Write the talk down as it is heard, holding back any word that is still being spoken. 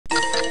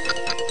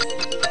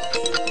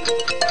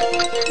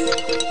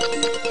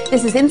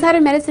This is Insider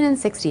Medicine in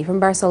 60 from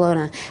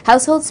Barcelona.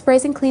 Household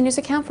sprays and cleaners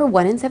account for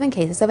 1 in 7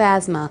 cases of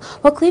asthma.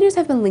 While cleaners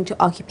have been linked to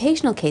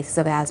occupational cases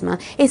of asthma,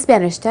 a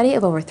Spanish study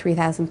of over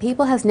 3,000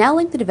 people has now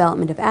linked the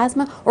development of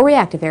asthma or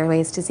reactive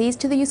airways disease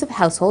to the use of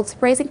household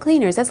sprays and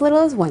cleaners as little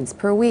as once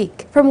per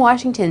week. From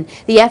Washington,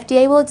 the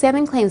FDA will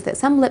examine claims that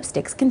some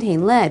lipsticks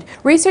contain lead.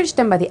 Research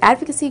done by the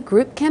advocacy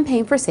group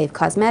Campaign for Safe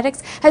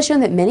Cosmetics has shown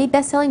that many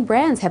best-selling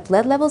brands have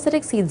lead levels that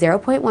exceed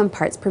 0.1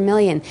 parts per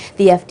million,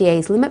 the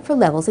FDA's limit for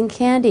levels in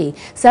candy.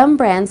 Some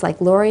brands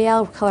like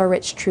L'Oreal, Color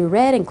Rich True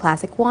Red, and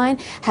Classic Wine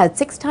had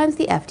 6 times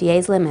the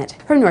FDA's limit.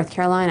 From North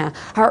Carolina,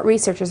 heart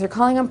researchers are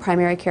calling on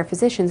primary care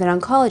physicians and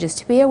oncologists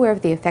to be aware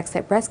of the effects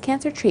that breast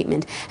cancer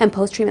treatment and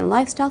post-treatment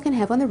lifestyle can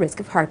have on the risk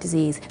of heart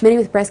disease. Many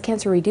with breast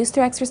cancer reduce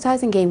their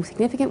exercise and gain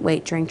significant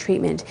weight during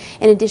treatment.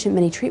 In addition,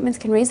 many treatments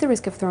can raise the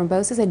risk of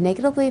thrombosis and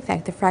negatively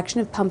affect the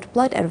fraction of pumped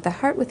blood out of the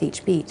heart with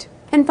each beat.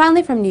 And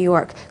finally, from New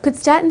York, could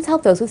statins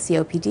help those with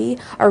COPD?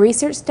 A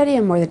research study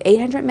on more than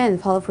 800 men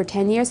followed for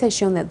 10 years has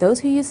shown that those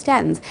who use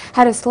statins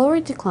had a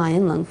slower decline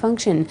in lung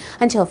function.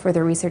 Until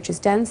further research is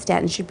done,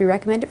 statins should be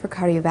recommended for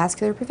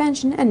cardiovascular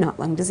prevention and not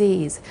lung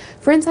disease.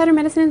 For Insider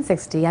Medicine in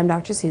 60, I'm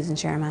Dr. Susan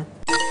Sharma.